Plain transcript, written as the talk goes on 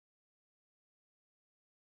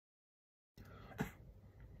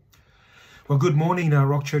Well, good morning,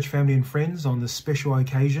 Rock Church family and friends. On this special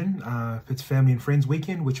occasion, it's Family and Friends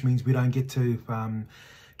Weekend, which means we don't get to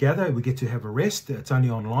gather. We get to have a rest. It's only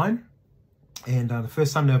online. And the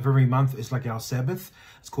first Sunday of every month is like our Sabbath.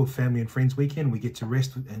 It's called Family and Friends Weekend. We get to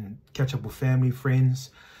rest and catch up with family, friends,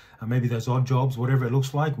 maybe those odd jobs, whatever it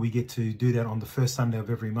looks like. We get to do that on the first Sunday of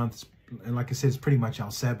every month. And like I said, it's pretty much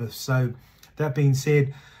our Sabbath. So that being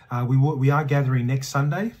said, we are gathering next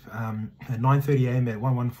Sunday at 9:30 a.m. at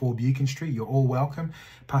 114 Buchan Street. You're all welcome.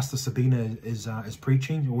 Pastor Sabina is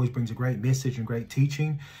preaching. He always brings a great message and great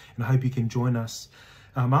teaching, and I hope you can join us.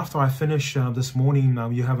 After I finish this morning,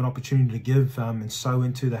 you have an opportunity to give and sow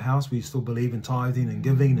into the house. We still believe in tithing and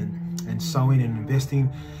giving and sowing and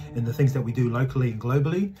investing in the things that we do locally and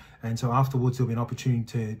globally. And so afterwards, there'll be an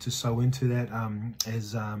opportunity to sow into that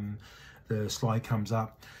as the slide comes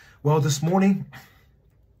up. Well, this morning,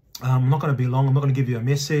 I'm not going to be long. I'm not going to give you a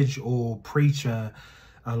message or preach a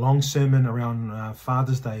long sermon around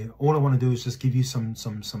Father's Day. All I want to do is just give you some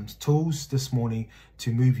tools this morning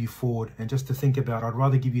to move you forward and just to think about. I'd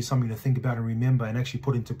rather give you something to think about and remember and actually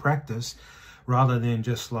put into practice, rather than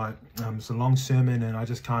just like it's a long sermon and I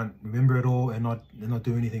just can't remember it all and not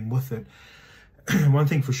do anything with it. One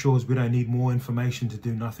thing for sure is we don't need more information to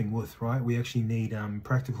do nothing with, right? We actually need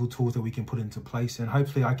practical tools that we can put into place, and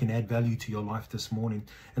hopefully I can add value to your life this morning.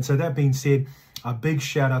 And so that being said, a big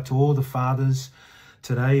shout out to all the fathers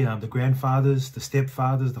today, the grandfathers, the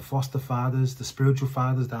stepfathers, the foster fathers, the spiritual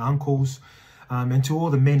fathers, the uncles, and to all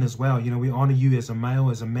the men as well. You know, we honor you as a male,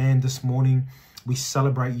 as a man this morning. We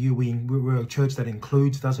celebrate you. We're a church that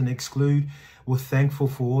includes, doesn't exclude. We're thankful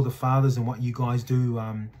for all the fathers and what you guys do.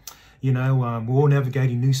 You know, we're all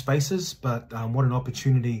navigating new spaces, but what an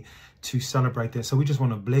opportunity to celebrate that. So we just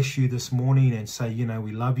want to bless you this morning and say, you know,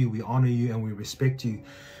 we love you, we honor you, and we respect you.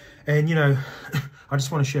 And, you know, I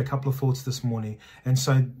just want to share a couple of thoughts this morning. And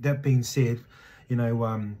so that being said, you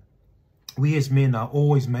know, we as men are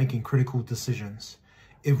always making critical decisions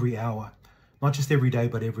every hour, not just every day,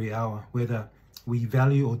 but every hour, whether we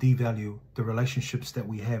value or devalue the relationships that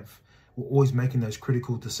we have. We're always making those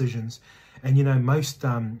critical decisions. And, you know, most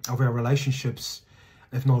of our relationships,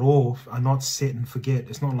 if not all, are not set and forget.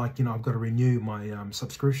 It's not like, you know, I've got to renew my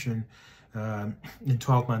subscription in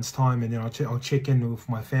 12 months time and then I'll check in with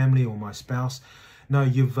my family or my spouse. No,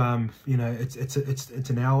 you've, you know, it's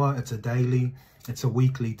an hour, it's a daily, it's a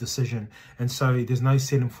weekly decision. And so there's no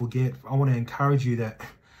set and forget. I want to encourage you that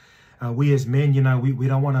we as men, you know, we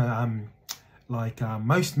don't want to,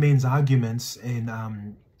 most men's arguments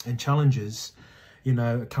and challenges, you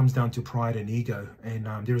know, it comes down to pride and ego, and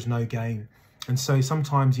there is no gain. And so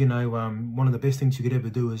sometimes, you know, one of the best things you could ever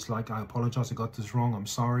do is like, I apologize, I got this wrong, I'm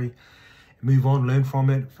sorry. Move on, learn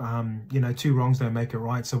from it. You know, two wrongs don't make it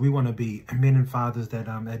right. So we want to be men and fathers that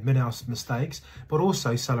admit our mistakes, but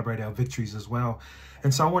also celebrate our victories as well.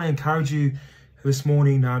 And so I want to encourage you this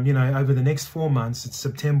morning, you know, over the next 4 months, it's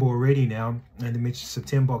September already now, and it's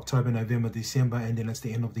September, October, November, December, and then it's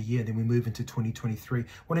the end of the year. Then we move into 2023. I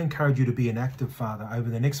want to encourage you to be an active father over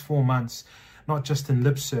the next 4 months, not just in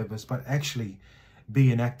lip service, but actually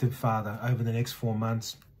be an active father over the next 4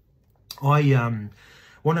 months. I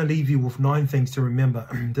want to leave you with 9 things to remember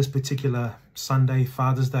this particular Sunday,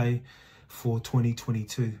 Father's Day for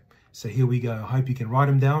 2022. So here we go. I hope you can write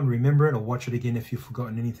them down, remember it, or watch it again if you've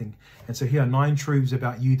forgotten anything. And so here are 9 truths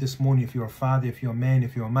about you this morning. If you're a father, if you're a man,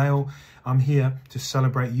 if you're a male, I'm here to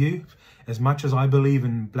celebrate you. As much as I believe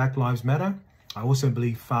in Black Lives Matter, I also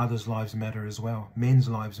believe fathers' lives matter as well. Men's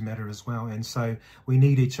lives matter as well. And so we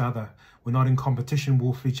need each other. We're not in competition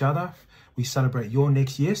with each other. We celebrate your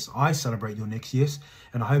next yes. I celebrate your next yes.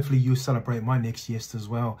 And hopefully you celebrate my next yes as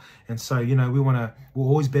well. And so, you know, we're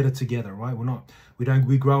always better together, right?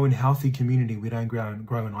 We grow in healthy community. We don't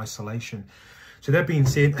grow in isolation. So that being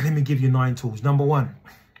said, let me give you 9 tools. Number 1,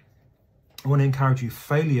 I want to encourage you.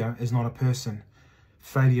 Failure is not a person.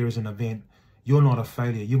 Failure is an event. You're not a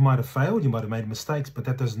failure. You might have failed. You might have made mistakes, but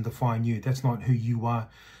that doesn't define you. That's not who you are.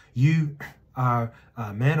 You are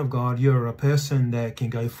a man of God. You're a person that can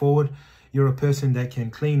go forward. You're a person that can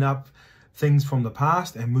clean up things from the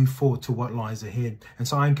past and move forward to what lies ahead. And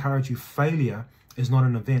so I encourage you, failure is not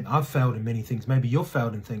an event. I've failed in many things. Maybe you've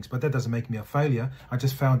failed in things, but that doesn't make me a failure. I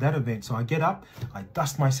just failed that event. So I get up, I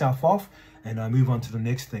dust myself off, and I move on to the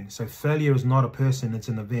next thing. So failure is not a person, it's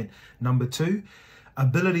an event. Number 2,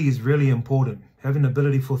 ability is really important. Having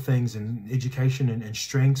ability for things and education and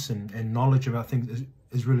strengths and knowledge about things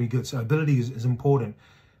is really good. So ability is important,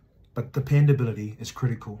 but dependability is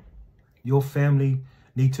critical. Your family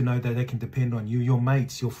need to know that they can depend on you. Your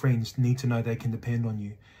mates, your friends need to know they can depend on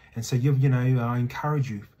you. And so, you know, I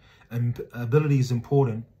encourage you. And ability is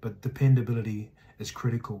important, but dependability is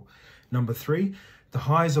critical. Number 3, the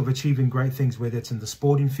highs of achieving great things, whether it's in the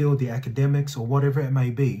sporting field, the academics, or whatever it may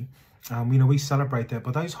be. We celebrate that,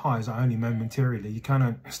 but those highs are only momentarily. You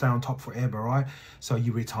can't stay on top forever, right? So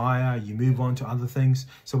you retire, you move on to other things.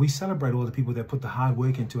 So we celebrate all the people that put the hard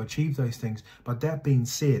work in to achieve those things. But that being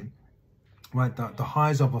said, right, the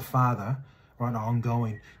highs of a father, right, are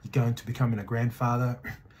ongoing. You go into becoming a grandfather.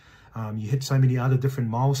 You hit so many other different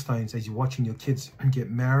milestones as you're watching your kids get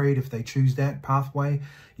married, if they choose that pathway.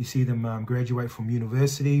 You see them graduate from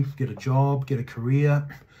university, get a job, get a career,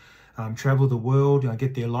 travel the world,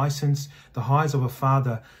 get their license. The highs of a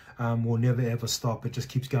father will never ever stop. It just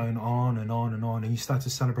keeps going on and on and on. And you start to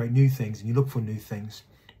celebrate new things and you look for new things.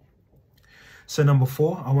 So number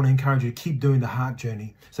 4, I want to encourage you to keep doing the heart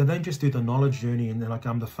journey. So don't just do the knowledge journey and like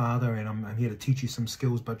I'm the father and I'm here to teach you some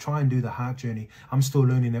skills, but try and do the heart journey. I'm still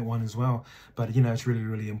learning that one as well, but it's really,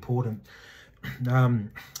 really important.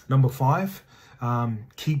 Number 5,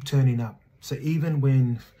 keep turning up. So even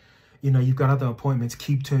when you've got other appointments,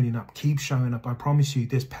 keep turning up, keep showing up. I promise you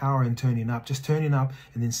there's power in turning up. Just turning up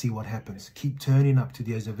and then see what happens. Keep turning up to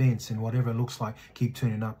those events and whatever it looks like, keep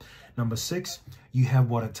turning up. Number 6, you have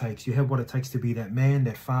what it takes. You have what it takes to be that man,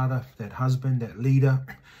 that father, that husband, that leader,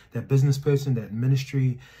 that business person, that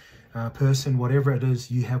ministry person, whatever it is,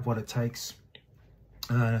 you have what it takes.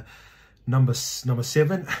 Number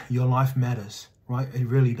 7, your life matters, right? It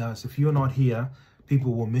really does. If you're not here,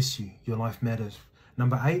 people will miss you. Your life matters.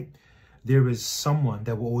 Number 8, there is someone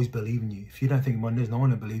that will always believe in you. If you don't think there's no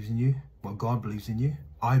one that believes in you, well, God believes in you.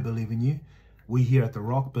 I believe in you. We here at The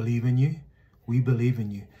Rock believe in you. We believe in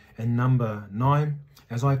you. And number 9,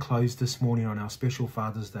 as I close this morning on our special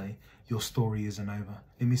Father's Day, your story isn't over.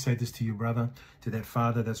 Let me say this to you, brother, to that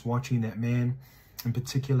father that's watching, that man in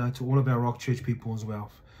particular, to all of our Rock Church people as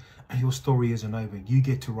well. Your story isn't over. You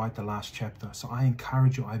get to write the last chapter. So I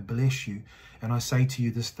encourage you, I bless you, and I say to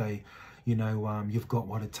you this day, you've got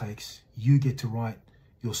what it takes. You get to write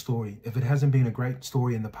your story. If it hasn't been a great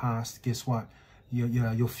story in the past, guess what?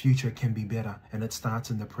 Your future can be better, and it starts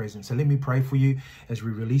in the present. So let me pray for you as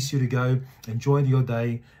we release you to go. Enjoy your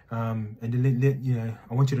day, and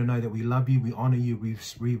I want you to know that we love you, we honor you,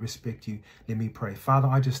 we respect you. Let me pray. Father,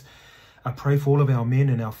 I pray for all of our men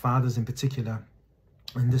and our fathers in particular,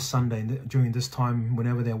 and this Sunday, during this time,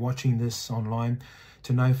 whenever they're watching this online,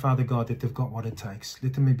 to know, Father God, that they've got what it takes.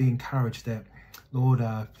 Let them be encouraged that, Lord,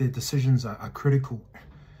 their decisions are critical,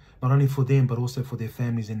 not only for them, but also for their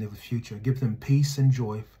families and their future. Give them peace and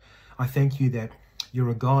joy. I thank you that you're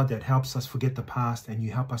a God that helps us forget the past and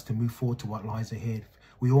you help us to move forward to what lies ahead.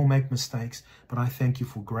 We all make mistakes, but I thank you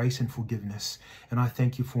for grace and forgiveness. And I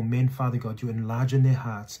thank you for men, Father God, you enlarge in their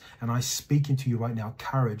hearts. And I speak into you right now,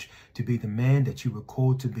 courage to be the man that you were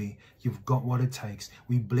called to be. You've got what it takes.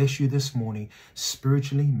 We bless you this morning,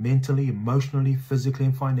 spiritually, mentally, emotionally, physically,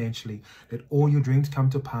 and financially, that all your dreams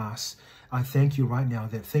come to pass. I thank you right now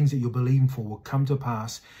that things that you're believing for will come to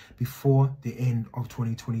pass before the end of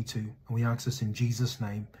 2022. And we ask this in Jesus'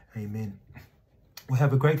 name. Amen. We'll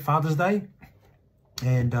have a great Father's Day.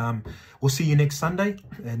 And we'll see you next Sunday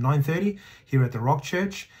at 9:30 here at the Rock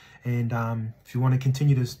Church. And if you want to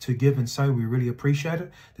continue to give and sow, we really appreciate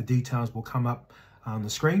it. The details will come up on the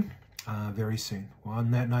screen very soon. Well, on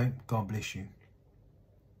that note, God bless you.